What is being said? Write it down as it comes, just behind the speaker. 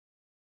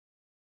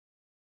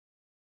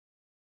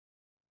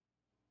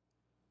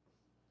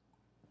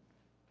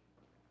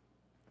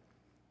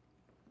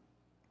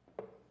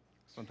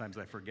Sometimes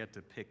I forget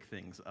to pick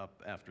things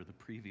up after the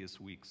previous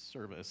week's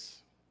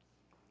service.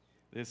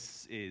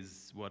 This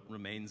is what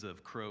remains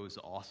of Crow's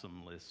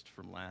awesome list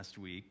from last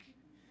week.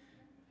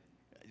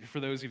 For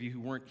those of you who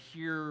weren't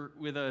here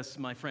with us,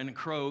 my friend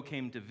Crow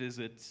came to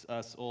visit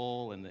us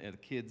all and the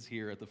kids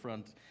here at the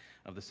front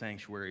of the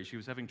sanctuary. She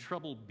was having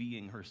trouble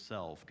being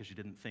herself because she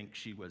didn't think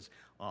she was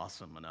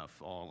awesome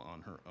enough all on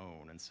her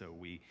own. And so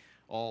we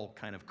all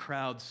kind of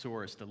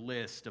crowdsourced a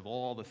list of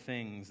all the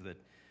things that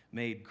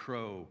made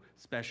Crow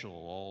special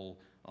all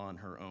on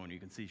her own. You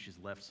can see she's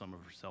left some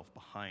of herself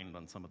behind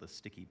on some of the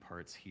sticky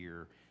parts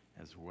here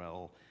as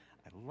well.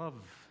 I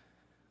love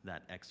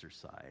that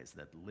exercise,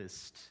 that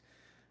list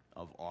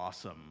of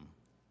awesome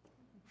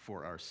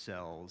for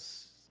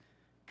ourselves.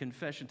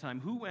 Confession time.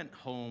 Who went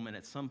home and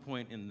at some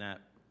point in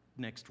that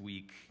next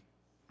week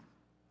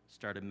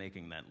started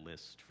making that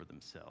list for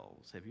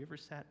themselves? Have you ever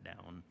sat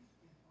down?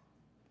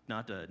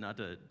 Not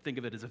to think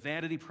of it as a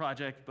vanity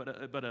project,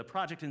 but a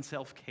project in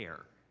self-care.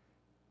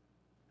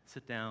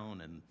 Sit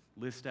down and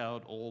list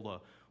out all the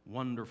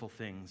wonderful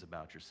things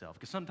about yourself.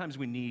 Because sometimes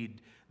we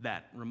need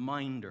that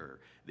reminder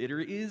that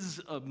there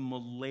is a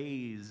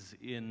malaise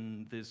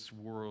in this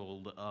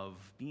world of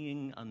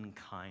being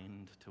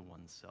unkind to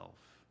oneself.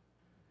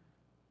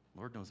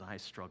 Lord knows I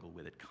struggle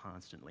with it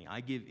constantly.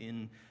 I give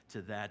in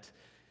to that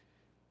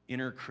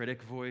inner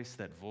critic voice,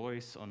 that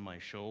voice on my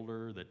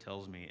shoulder that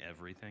tells me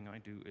everything I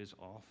do is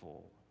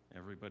awful.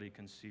 Everybody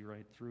can see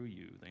right through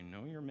you. They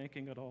know you're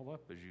making it all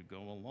up as you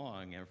go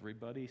along.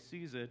 Everybody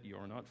sees it.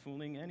 You're not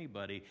fooling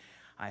anybody.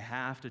 I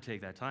have to take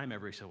that time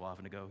every so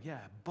often to go, yeah,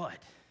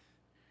 but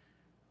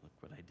look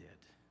what I did.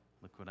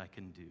 Look what I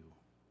can do.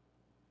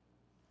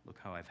 Look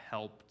how I've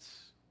helped.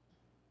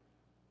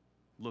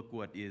 Look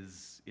what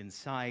is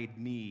inside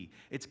me.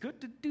 It's good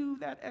to do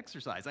that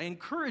exercise. I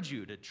encourage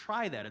you to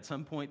try that at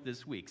some point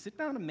this week. Sit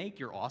down and make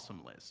your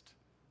awesome list.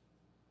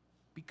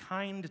 Be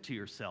kind to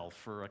yourself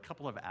for a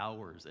couple of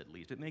hours at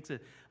least. It makes a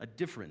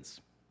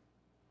difference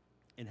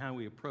in how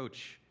we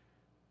approach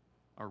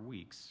our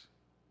weeks.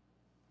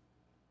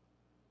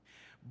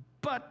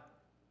 But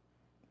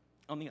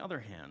on the other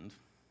hand,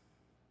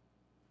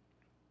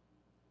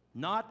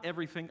 not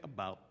everything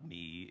about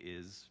me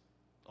is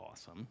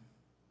awesome.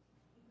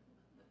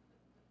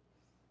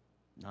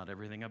 Not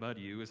everything about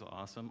you is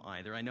awesome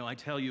either. I know I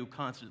tell you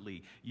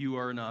constantly, you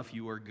are enough,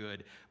 you are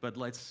good, but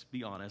let's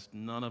be honest,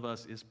 none of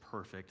us is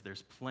perfect.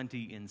 There's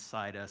plenty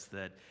inside us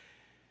that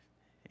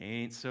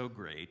ain't so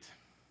great.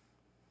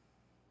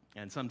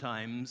 And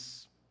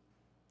sometimes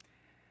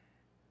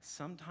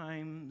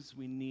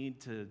we need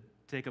to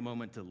take a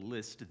moment to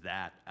list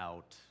that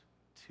out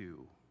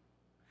too.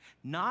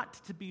 Not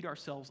to beat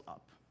ourselves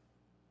up.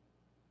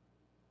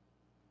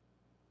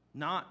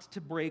 Not to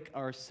break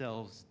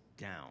ourselves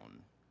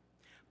down.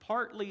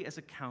 Partly as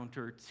a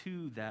counter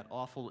to that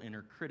awful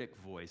inner critic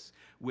voice,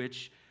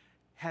 which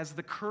has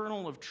the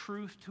kernel of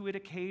truth to it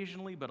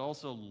occasionally, but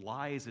also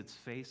lies its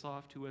face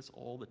off to us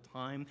all the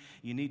time.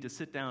 You need to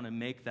sit down and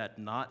make that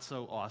not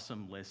so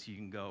awesome list. You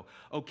can go,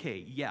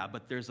 okay, yeah,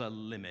 but there's a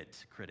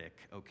limit, critic,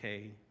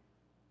 okay?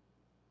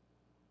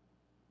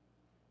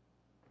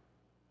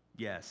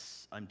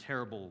 Yes, I'm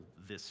terrible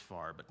this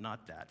far, but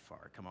not that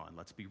far. Come on,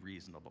 let's be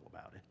reasonable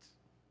about it.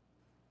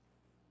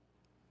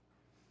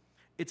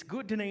 It's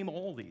good to name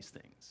all these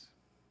things,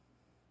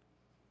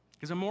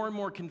 because I'm more and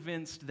more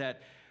convinced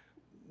that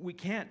we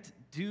can't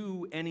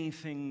do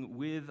anything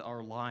with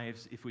our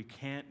lives if we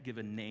can't give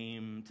a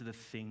name to the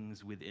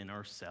things within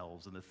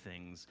ourselves and the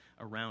things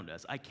around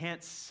us. I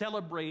can't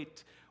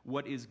celebrate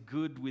what is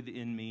good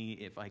within me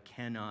if I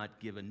cannot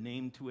give a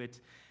name to it,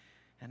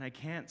 and I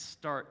can't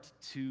start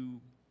to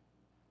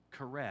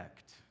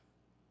correct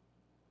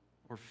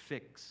or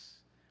fix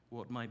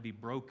what might be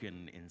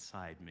broken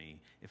inside me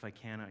if I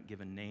cannot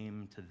give a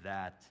name to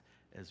that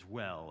as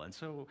well. And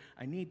so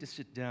I need to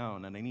sit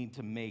down and I need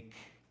to make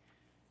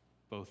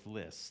both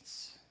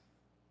lists.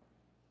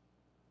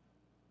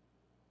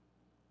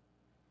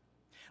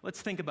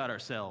 Let's think about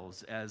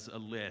ourselves as a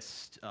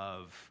list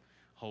of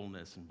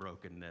wholeness and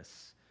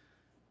brokenness,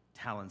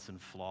 talents and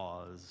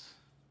flaws,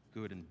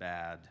 good and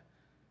bad.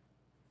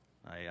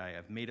 I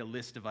have made a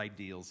list of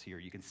ideals here.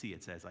 You can see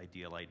it says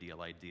ideal,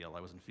 ideal, ideal.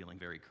 I wasn't feeling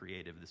very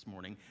creative this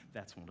morning.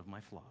 That's one of my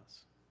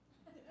flaws.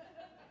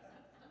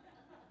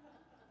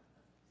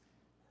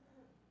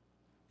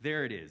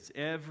 There it is.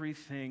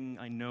 Everything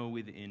I know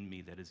within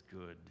me that is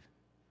good,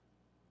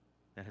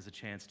 that has a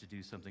chance to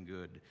do something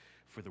good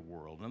for the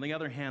world. On the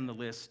other hand, the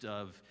list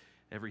of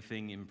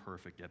everything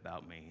imperfect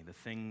about me, the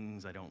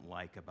things I don't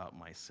like about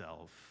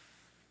myself,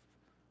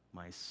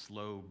 my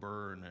slow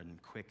burn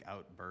and quick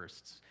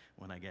outbursts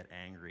when I get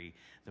angry,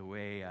 the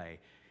way I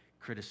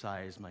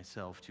criticize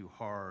myself too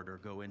hard or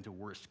go into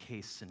worst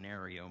case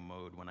scenario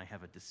mode when I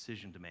have a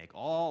decision to make,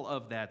 all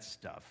of that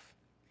stuff.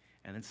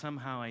 And then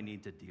somehow I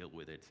need to deal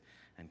with it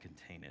and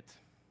contain it.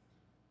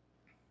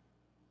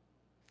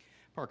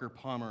 Parker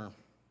Palmer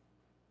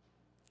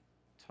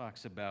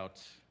talks about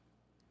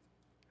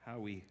how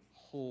we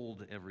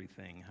hold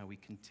everything, how we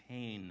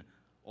contain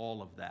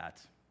all of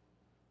that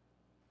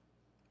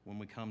when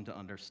we come to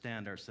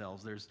understand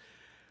ourselves. There's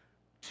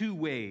two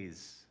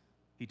ways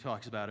he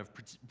talks about of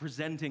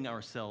presenting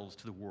ourselves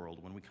to the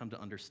world when we come to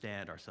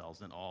understand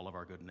ourselves in all of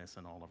our goodness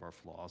and all of our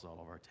flaws, all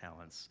of our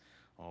talents,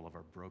 all of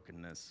our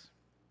brokenness.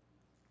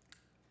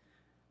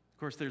 Of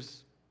course,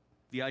 there's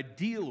the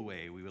ideal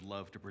way we would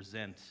love to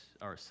present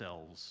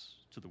ourselves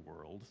to the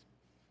world.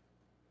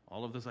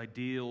 All of those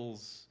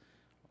ideals,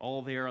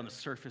 all there on the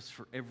surface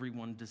for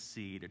everyone to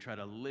see, to try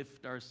to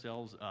lift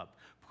ourselves up,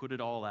 put it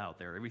all out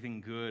there,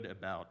 everything good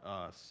about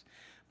us.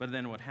 But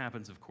then what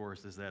happens, of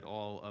course, is that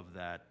all of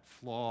that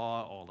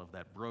flaw, all of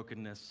that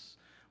brokenness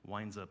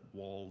winds up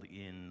walled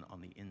in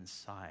on the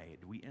inside.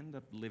 We end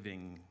up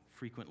living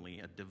frequently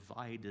a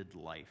divided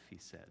life, he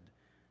said,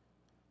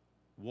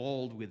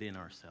 walled within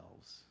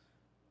ourselves.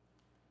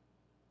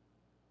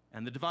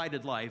 And the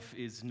divided life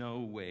is no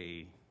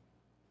way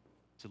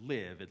to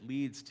live. It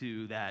leads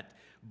to that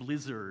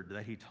blizzard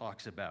that he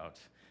talks about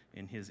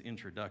in his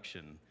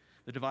introduction.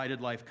 The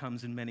divided life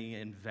comes in many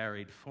and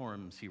varied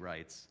forms, he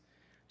writes.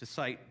 To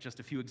cite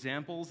just a few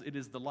examples, it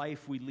is the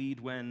life we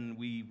lead when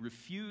we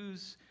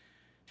refuse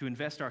to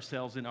invest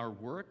ourselves in our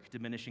work,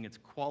 diminishing its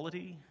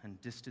quality and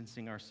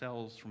distancing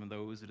ourselves from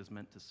those it is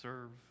meant to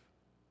serve.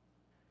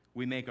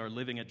 We make our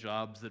living at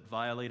jobs that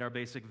violate our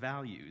basic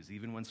values,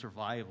 even when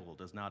survival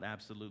does not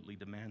absolutely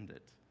demand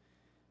it.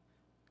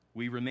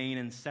 We remain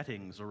in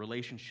settings or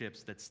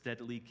relationships that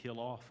steadily kill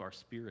off our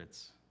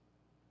spirits.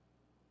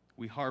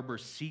 We harbor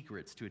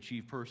secrets to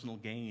achieve personal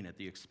gain at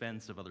the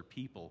expense of other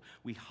people.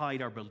 We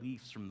hide our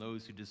beliefs from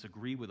those who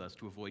disagree with us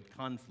to avoid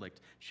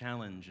conflict,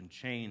 challenge, and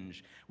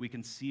change. We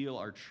conceal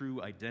our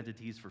true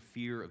identities for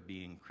fear of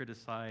being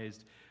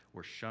criticized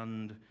or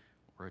shunned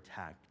or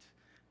attacked.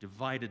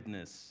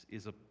 Dividedness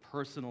is a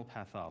personal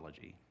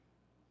pathology,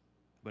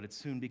 but it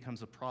soon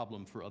becomes a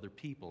problem for other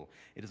people.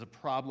 It is a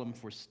problem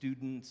for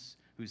students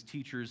whose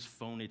teachers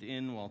phone it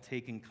in while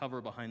taking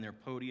cover behind their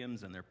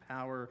podiums and their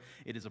power.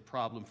 It is a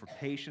problem for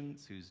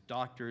patients whose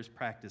doctors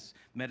practice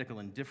medical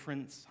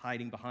indifference,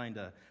 hiding behind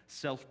a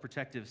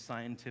self-protective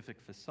scientific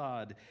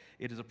facade.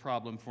 It is a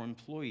problem for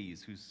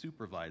employees whose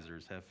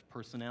supervisors have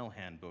personnel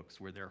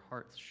handbooks where their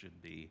hearts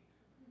should be.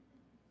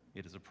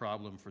 It is a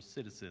problem for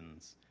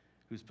citizens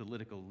whose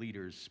political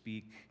leaders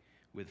speak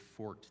with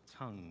forked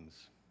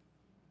tongues.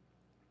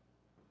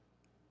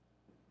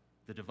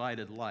 The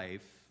divided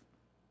life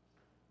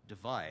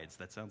divides.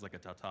 That sounds like a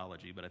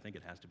tautology, but I think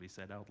it has to be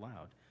said out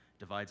loud.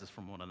 Divides us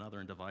from one another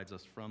and divides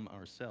us from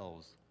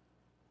ourselves.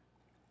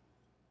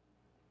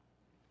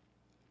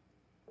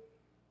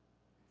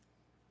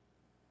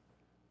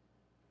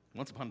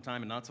 Once upon a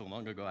time, and not so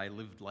long ago, I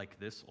lived like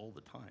this all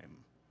the time.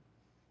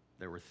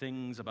 There were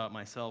things about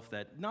myself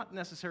that not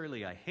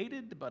necessarily I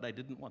hated, but I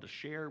didn't want to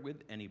share with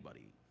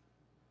anybody.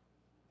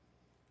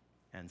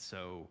 And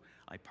so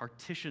I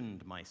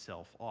partitioned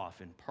myself off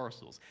in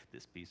parcels.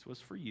 This piece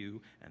was for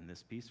you, and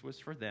this piece was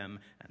for them,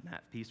 and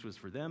that piece was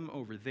for them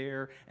over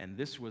there, and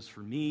this was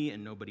for me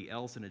and nobody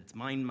else, and it's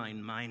mine,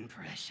 mine, mine,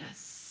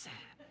 precious.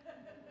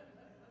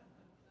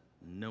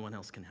 No one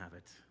else can have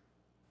it.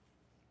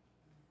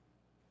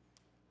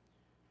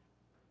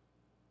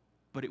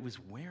 But it was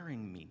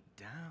wearing me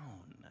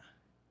down.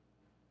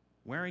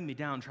 Wearing me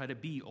down, try to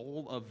be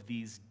all of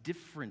these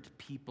different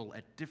people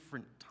at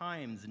different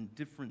times in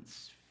different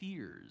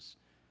spheres.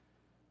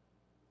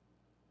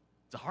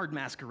 It's a hard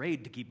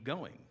masquerade to keep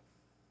going.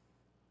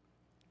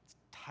 It's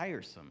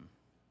tiresome.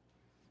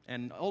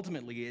 And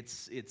ultimately,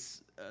 it's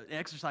an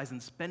exercise in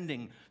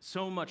spending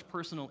so much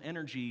personal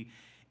energy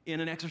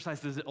in an exercise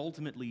that is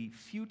ultimately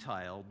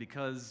futile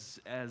because,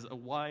 as a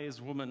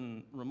wise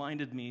woman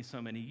reminded me so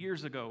many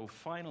years ago,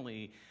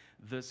 finally,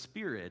 the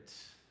spirit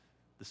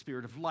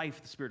of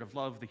life, the spirit of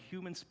love, the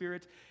human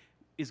spirit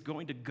is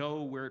going to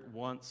go where it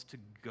wants to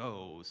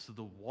go. So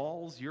the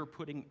walls you're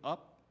putting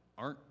up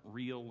aren't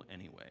real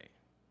anyway.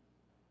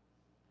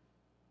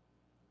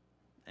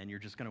 And you're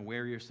just going to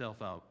wear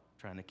yourself out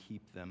trying to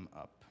keep them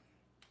up.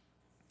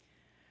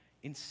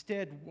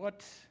 Instead,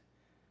 what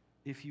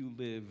if you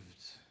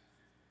lived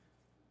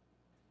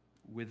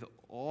with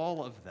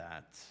all of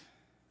that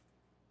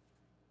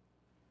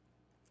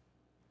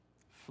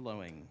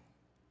flowing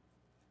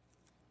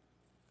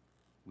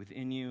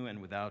within you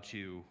and without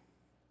you,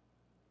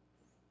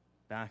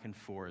 back and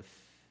forth,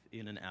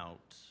 in and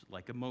out,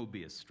 like a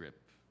Mobius strip,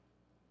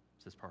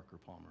 says Parker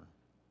Palmer.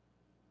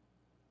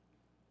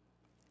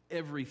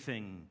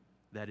 Everything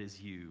that is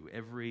you,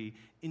 every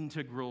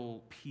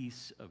integral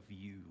piece of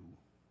you,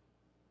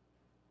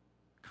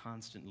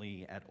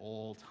 constantly at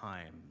all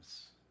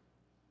times.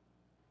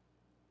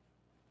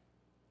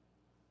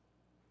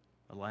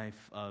 A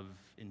life of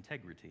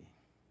integrity.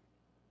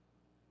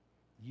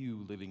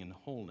 You living in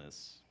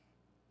wholeness.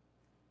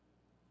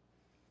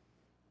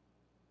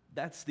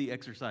 That's the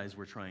exercise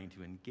we're trying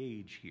to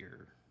engage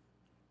here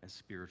as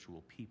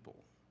spiritual people.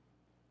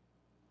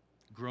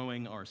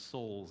 Growing our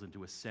souls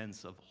into a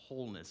sense of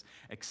wholeness,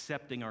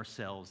 accepting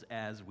ourselves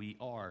as we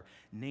are,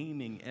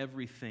 naming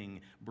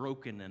everything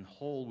broken and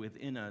whole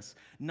within us,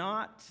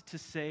 not to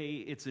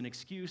say it's an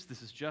excuse,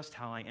 this is just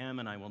how I am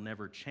and I will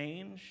never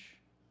change,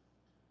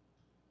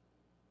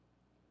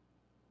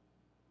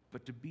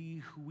 but to be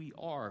who we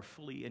are,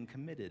 fully and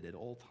committed at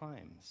all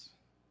times.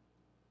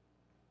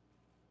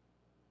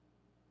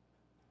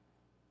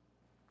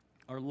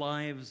 Our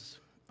lives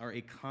are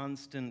a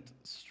constant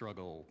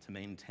struggle to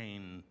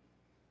maintain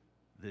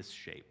this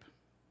shape,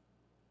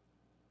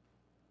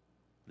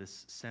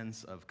 this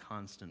sense of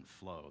constant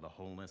flow, the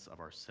wholeness of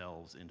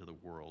ourselves into the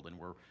world. And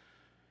we're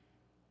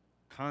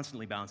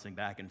constantly bouncing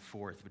back and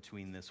forth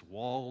between this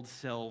walled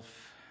self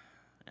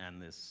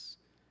and this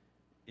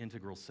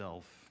integral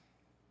self,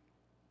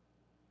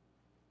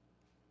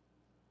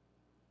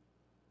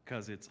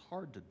 because it's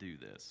hard to do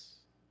this.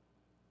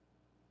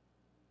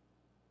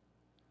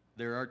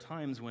 There are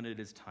times when it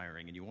is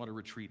tiring and you want to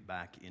retreat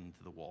back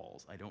into the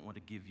walls. I don't want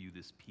to give you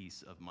this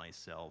piece of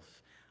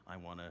myself. I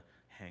want to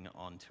hang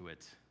on to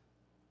it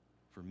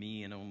for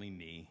me and only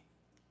me.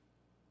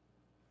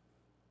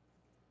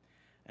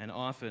 And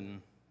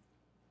often,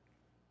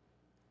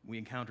 we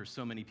encounter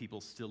so many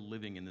people still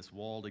living in this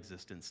walled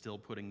existence, still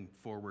putting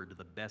forward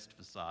the best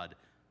facade,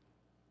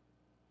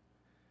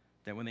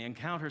 that when they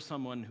encounter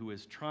someone who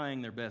is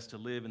trying their best to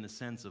live in the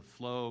sense of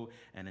flow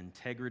and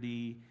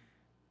integrity,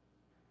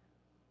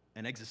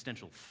 an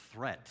existential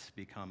threat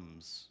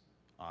becomes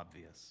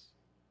obvious.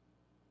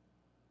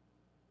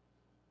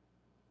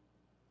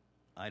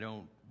 I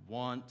don't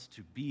want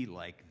to be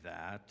like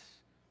that,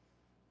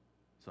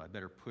 so I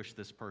better push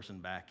this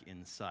person back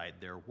inside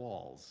their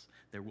walls.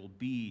 There will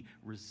be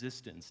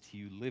resistance to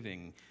you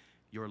living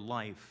your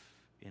life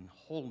in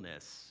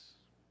wholeness,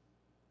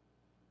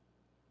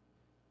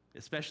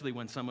 especially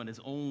when someone is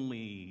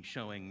only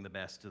showing the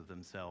best of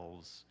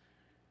themselves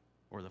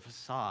or the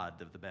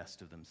facade of the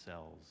best of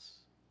themselves.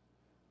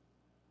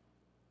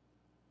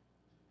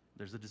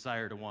 There's a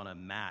desire to want to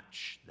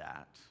match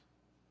that.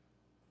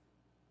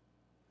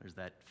 There's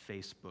that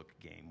Facebook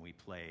game we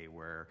play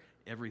where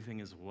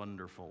everything is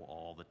wonderful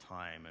all the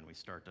time, and we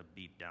start to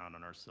beat down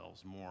on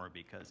ourselves more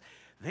because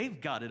they've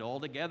got it all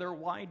together,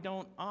 why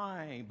don't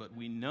I? But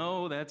we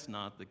know that's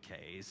not the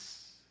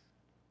case.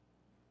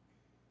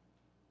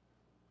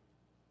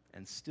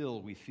 And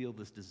still, we feel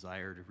this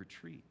desire to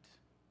retreat,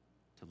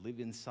 to live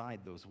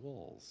inside those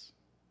walls.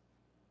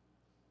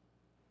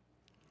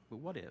 But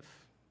what if?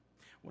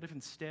 What if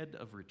instead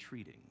of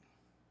retreating,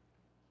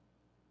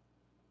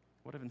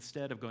 what if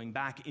instead of going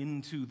back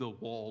into the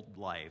walled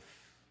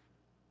life,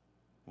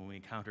 when we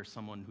encounter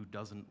someone who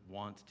doesn't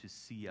want to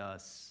see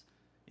us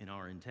in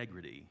our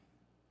integrity,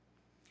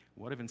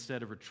 what if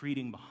instead of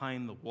retreating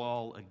behind the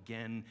wall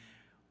again,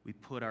 we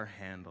put our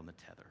hand on the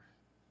tether?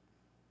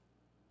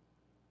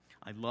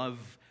 I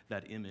love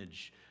that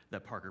image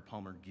that Parker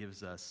Palmer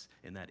gives us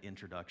in that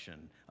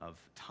introduction of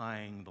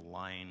tying the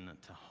line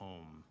to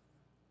home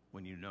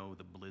when you know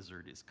the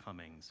blizzard is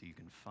coming so you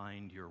can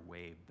find your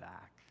way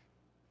back.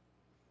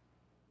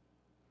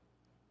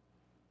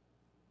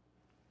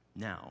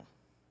 Now,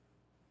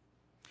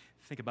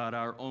 think about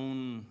our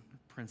own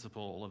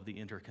principle of the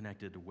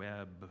interconnected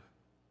web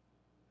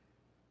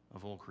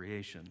of all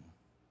creation.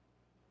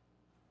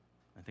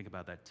 And think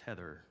about that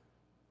tether.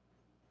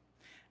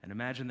 And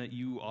imagine that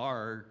you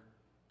are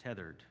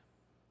tethered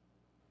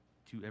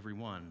to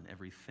everyone,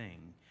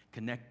 everything,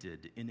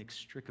 connected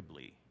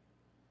inextricably.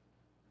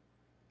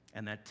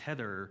 And that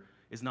tether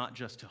is not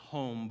just to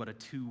home, but a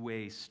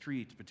two-way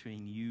street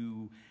between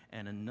you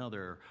and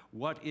another.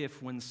 What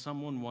if when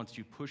someone wants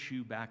to push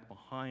you back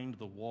behind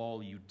the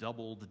wall, you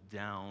doubled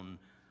down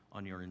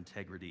on your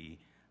integrity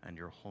and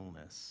your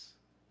wholeness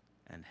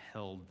and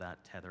held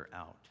that tether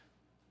out?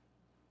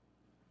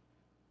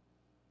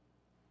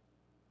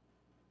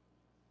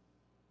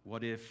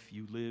 What if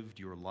you lived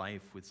your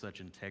life with such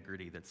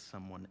integrity that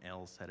someone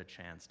else had a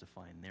chance to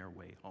find their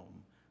way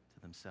home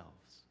to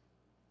themselves?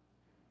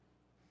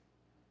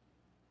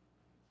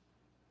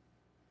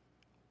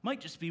 Might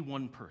just be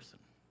one person.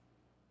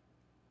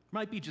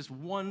 Might be just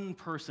one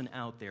person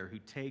out there who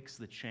takes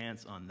the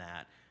chance on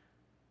that,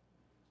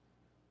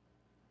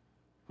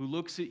 who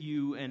looks at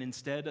you and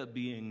instead of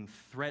being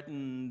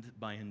threatened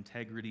by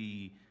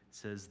integrity,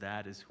 says,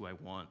 that is who I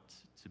want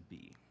to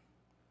be,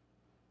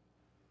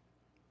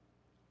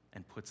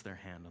 and puts their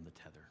hand on the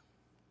tether.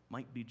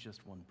 Might be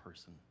just one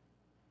person.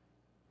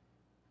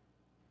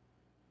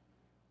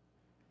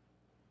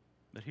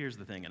 But here's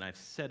the thing, and I've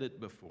said it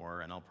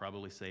before, and I'll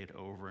probably say it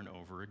over and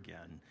over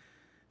again.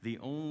 The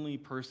only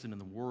person in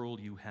the world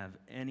you have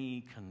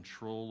any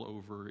control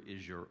over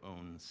is your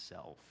own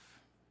self.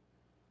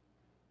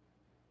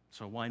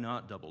 So why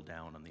not double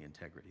down on the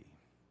integrity?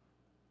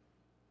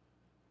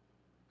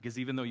 Because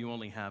even though you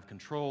only have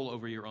control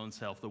over your own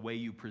self, the way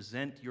you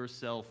present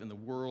yourself in the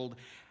world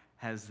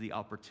has the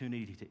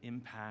opportunity to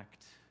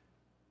impact,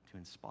 to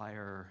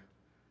inspire,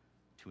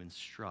 to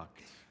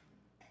instruct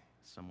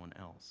someone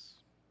else.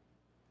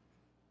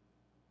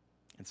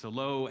 And so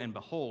lo and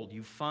behold,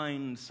 you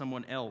find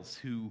someone else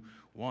who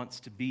wants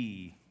to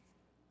be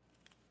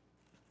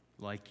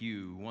like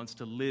you, wants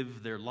to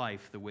live their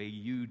life the way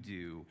you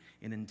do,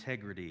 in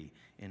integrity,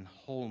 in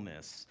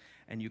wholeness.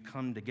 And you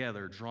come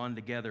together, drawn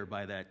together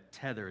by that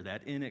tether,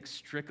 that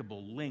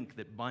inextricable link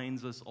that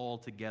binds us all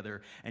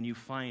together. And you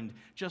find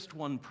just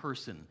one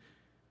person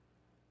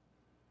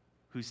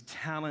whose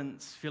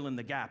talents fill in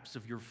the gaps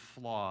of your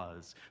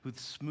flaws, whose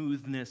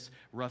smoothness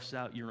roughs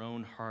out your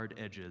own hard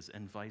edges,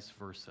 and vice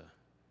versa.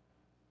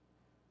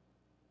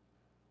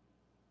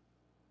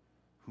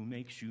 Who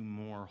makes you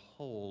more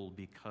whole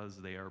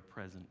because they are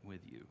present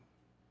with you.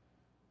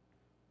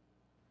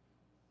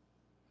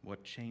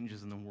 What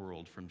changes in the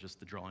world from just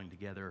the drawing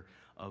together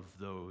of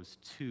those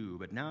two?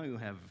 But now you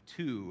have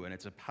two, and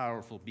it's a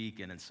powerful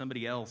beacon, and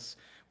somebody else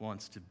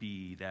wants to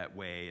be that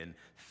way, and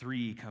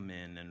three come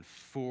in, and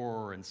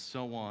four, and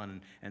so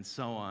on, and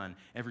so on.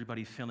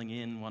 Everybody filling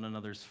in one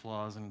another's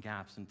flaws and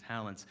gaps and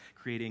talents,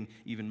 creating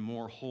even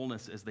more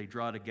wholeness as they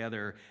draw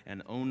together.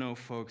 And oh no,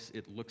 folks,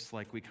 it looks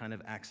like we kind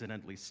of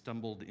accidentally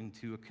stumbled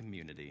into a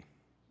community.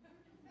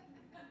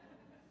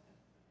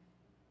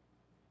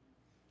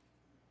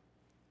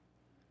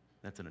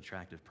 That's an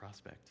attractive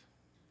prospect,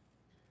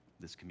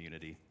 this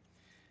community.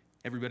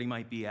 Everybody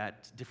might be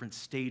at different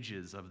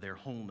stages of their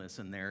wholeness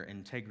and their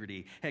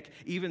integrity. Heck,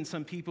 even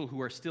some people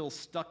who are still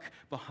stuck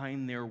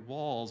behind their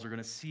walls are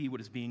going to see what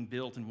is being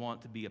built and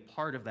want to be a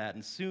part of that.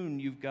 And soon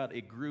you've got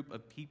a group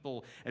of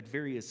people at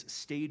various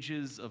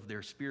stages of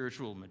their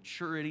spiritual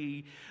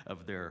maturity,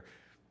 of their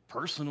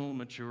personal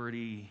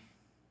maturity,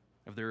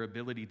 of their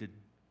ability to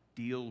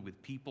deal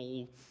with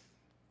people.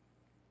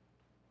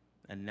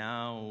 And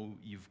now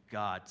you've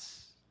got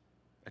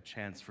a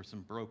chance for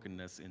some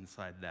brokenness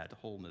inside that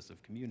wholeness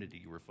of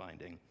community you were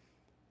finding.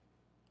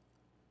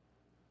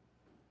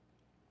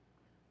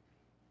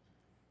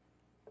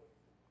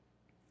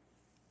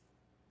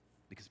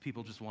 Because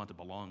people just want to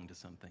belong to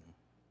something,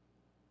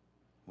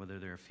 whether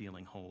they're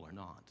feeling whole or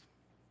not.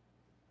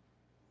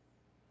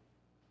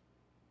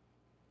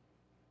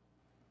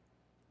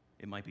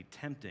 It might be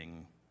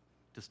tempting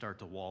to start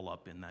to wall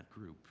up in that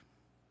group.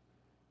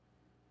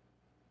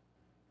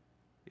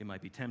 It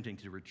might be tempting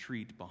to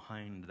retreat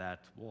behind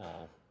that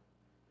wall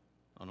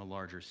on a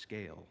larger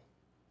scale.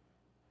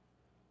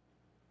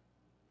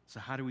 So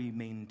how do we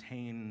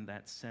maintain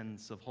that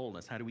sense of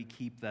wholeness? How do we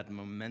keep that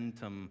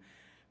momentum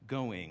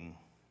going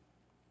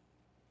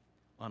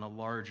on a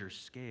larger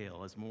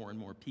scale as more and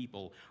more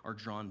people are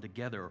drawn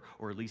together,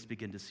 or at least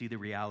begin to see the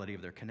reality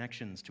of their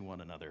connections to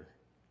one another?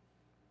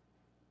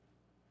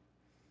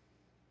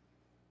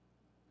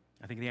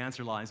 I think the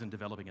answer lies in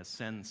developing a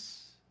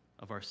sense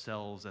of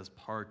ourselves as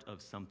part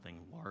of something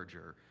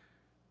larger,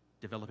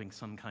 developing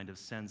some kind of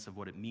sense of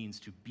what it means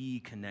to be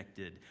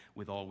connected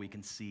with all we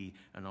can see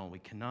and all we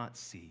cannot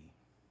see.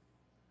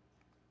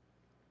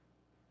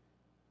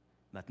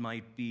 That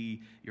might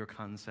be your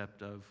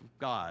concept of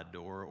God,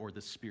 or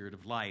the spirit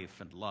of life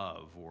and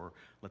love, or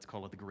let's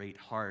call it the great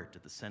heart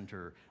at the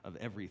center of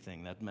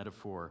everything, that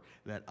metaphor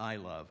that I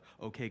love.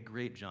 Okay,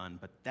 great, John,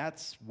 but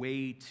that's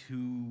way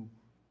too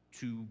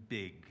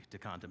big to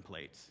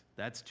contemplate.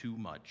 That's too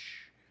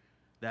much.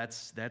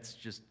 That's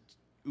just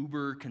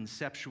uber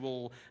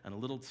conceptual and a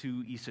little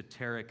too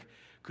esoteric.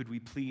 Could we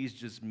please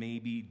just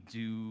maybe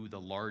do the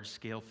large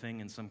scale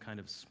thing in some kind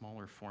of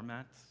smaller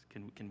format?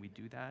 Can we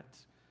do that?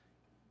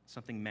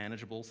 Something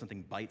manageable,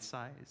 something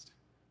bite-sized?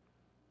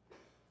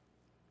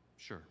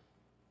 Sure.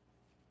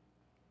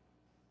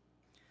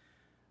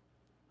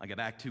 I got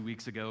back 2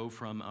 weeks ago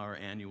from our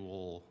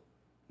annual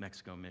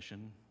Mexico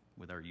mission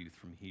with our youth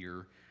from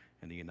here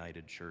in the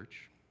United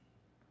Church.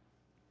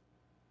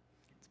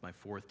 My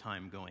fourth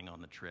time going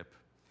on the trip,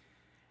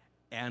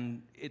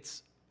 and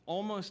it's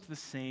almost the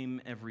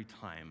same every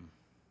time.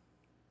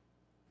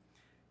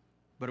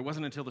 But it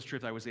wasn't until this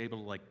trip I was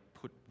able to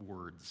put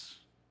words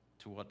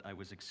to what I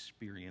was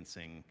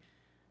experiencing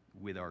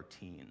with our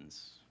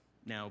teens.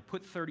 Now,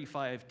 put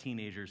 35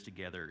 teenagers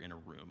together in a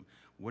room.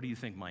 What do you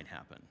think might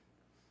happen?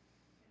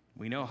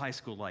 We know high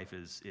school life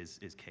is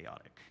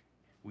chaotic.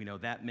 We know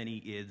that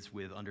many ids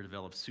with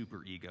underdeveloped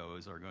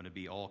superegos are going to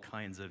be all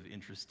kinds of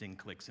interesting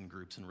cliques and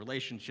groups and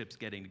relationships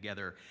getting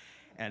together,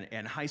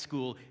 and high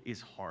school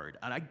is hard.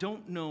 And I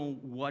don't know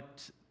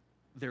what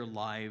their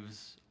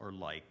lives are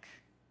like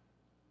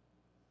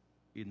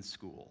in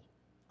school.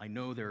 I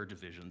know there are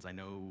divisions, I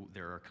know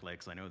there are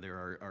cliques, I know there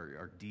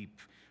are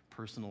deep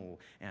personal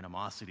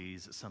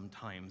animosities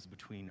sometimes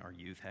between our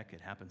youth. Heck,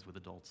 it happens with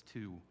adults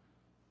too.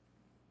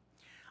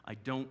 I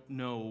don't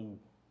know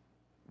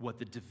what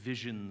the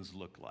divisions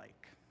look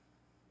like.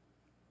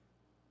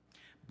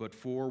 But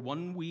for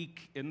 1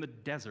 week in the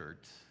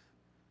desert,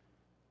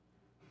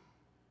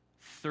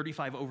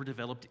 35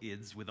 overdeveloped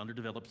ids with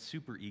underdeveloped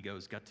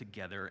superegos got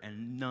together,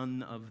 and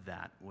none of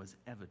that was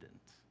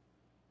evident.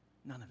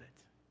 None of it.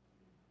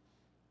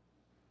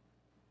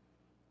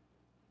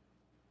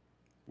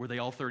 Were they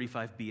all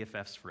 35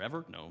 BFFs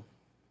forever? No.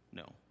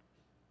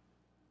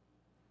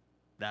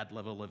 That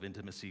level of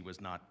intimacy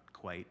was not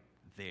quite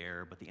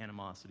there, but the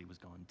animosity was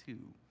gone too.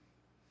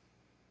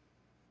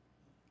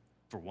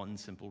 For one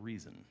simple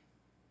reason.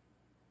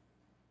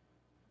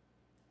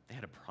 They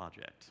had a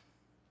project.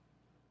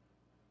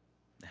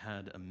 They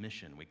had a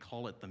mission. We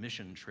call it the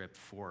mission trip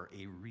for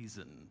a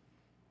reason.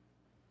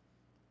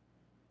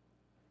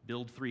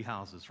 Build 3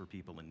 houses for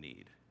people in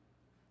need.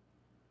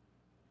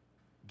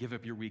 Give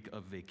up your week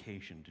of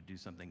vacation to do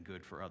something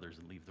good for others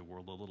and leave the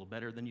world a little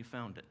better than you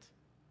found it.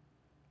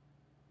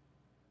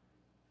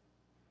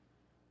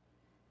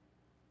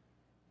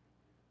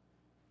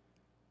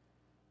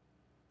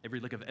 Every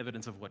lick of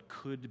evidence of what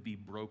could be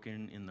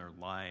broken in their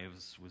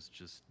lives was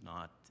just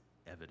not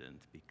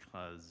evident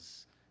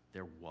because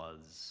there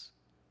was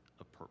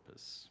a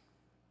purpose.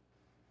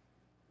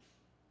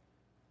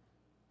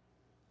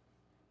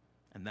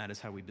 And that is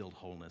how we build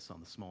wholeness on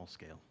the small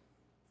scale.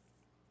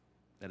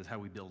 That is how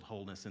we build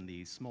wholeness in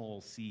these small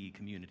C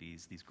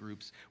communities, these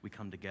groups we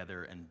come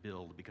together and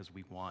build because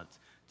we want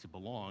to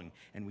belong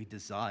and we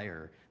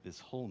desire this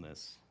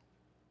wholeness.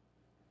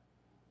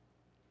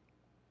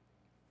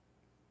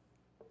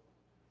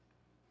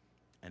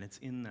 And it's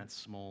in that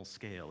small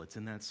scale, it's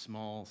in that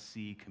small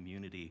C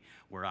community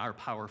where our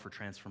power for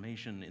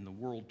transformation in the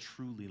world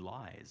truly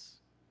lies.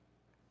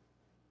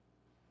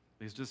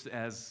 Because just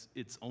as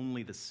it's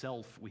only the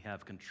self we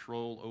have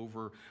control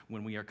over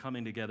when we are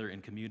coming together in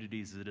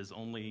communities, it is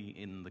only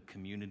in the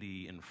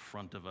community in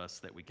front of us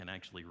that we can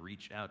actually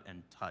reach out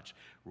and touch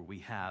where we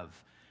have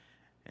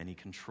any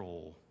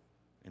control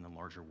in the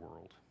larger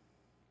world.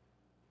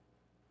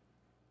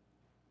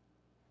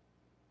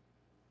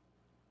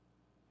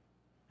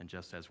 And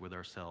just as with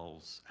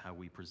ourselves, how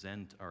we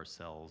present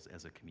ourselves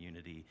as a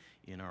community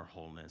in our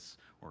wholeness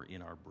or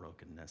in our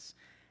brokenness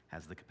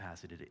has the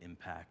capacity to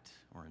impact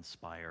or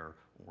inspire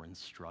or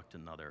instruct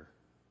another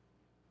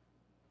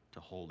to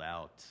hold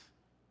out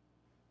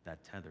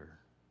that tether,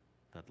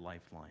 that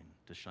lifeline,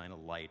 to shine a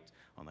light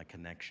on the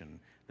connection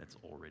that's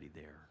already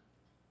there.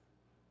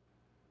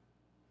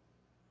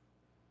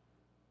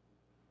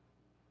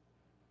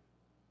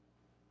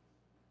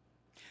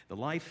 The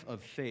life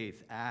of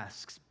faith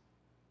asks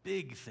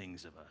big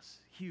things of us,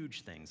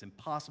 huge things,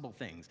 impossible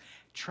things,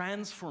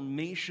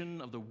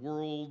 transformation of the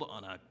world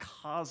on a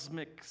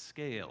cosmic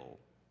scale.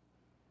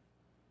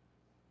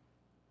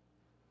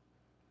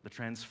 The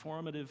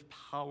transformative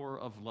power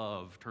of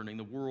love, turning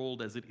the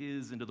world as it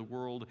is into the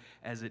world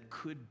as it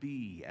could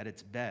be at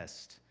its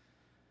best.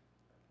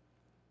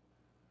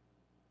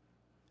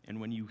 And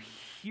when you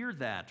hear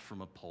that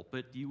from a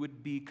pulpit, you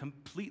would be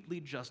completely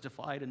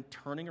justified in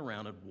turning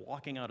around and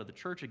walking out of the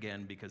church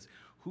again, because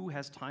who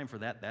has time for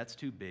that? That's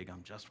too big.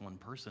 I'm just one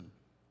person.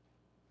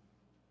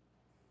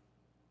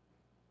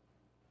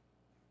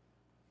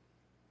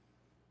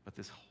 But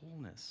this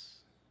wholeness,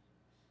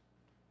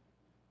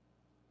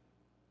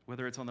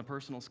 whether it's on the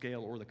personal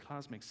scale or the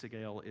cosmic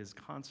scale, is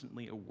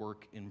constantly a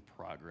work in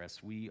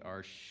progress. We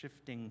are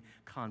shifting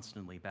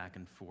constantly back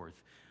and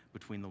forth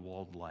between the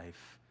walled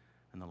life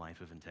and the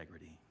life of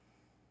integrity.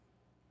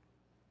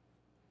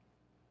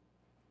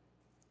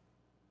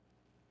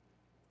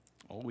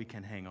 All we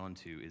can hang on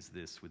to is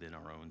this within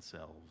our own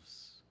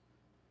selves,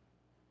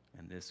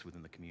 and this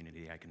within the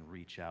community I can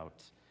reach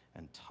out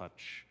and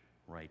touch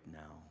right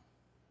now.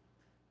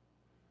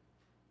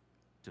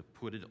 To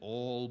put it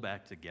all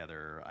back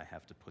together, I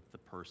have to put the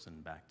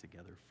person back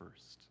together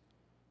first.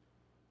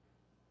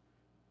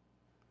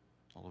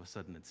 All of a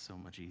sudden, it's so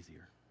much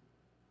easier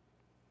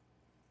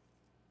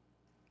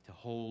to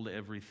hold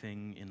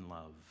everything in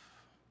love.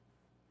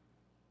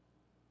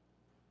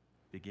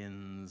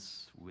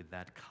 Begins with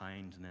that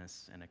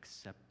kindness and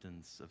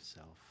acceptance of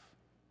self.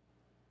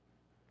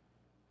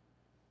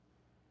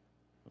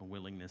 A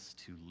willingness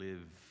to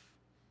live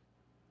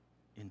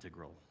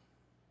integral,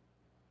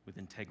 with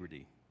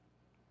integrity.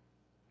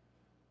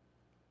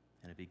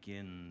 And it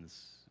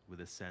begins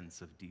with a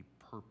sense of deep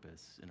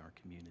purpose in our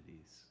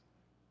communities.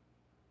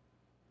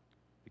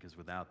 Because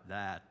without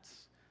that,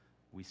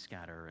 we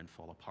scatter and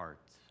fall apart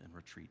and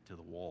retreat to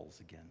the walls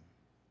again.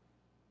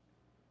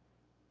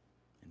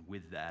 And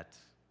with that,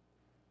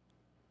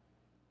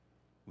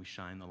 we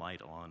shine the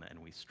light on and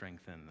we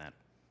strengthen that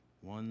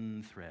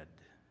one thread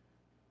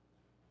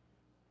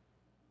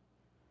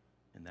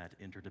in that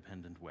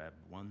interdependent web,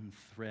 one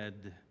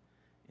thread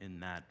in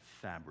that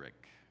fabric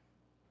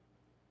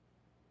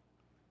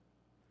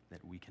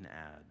that we can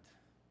add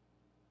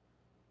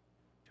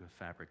to a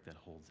fabric that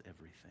holds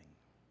everything.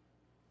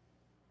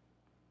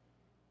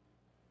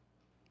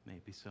 May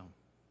it be so.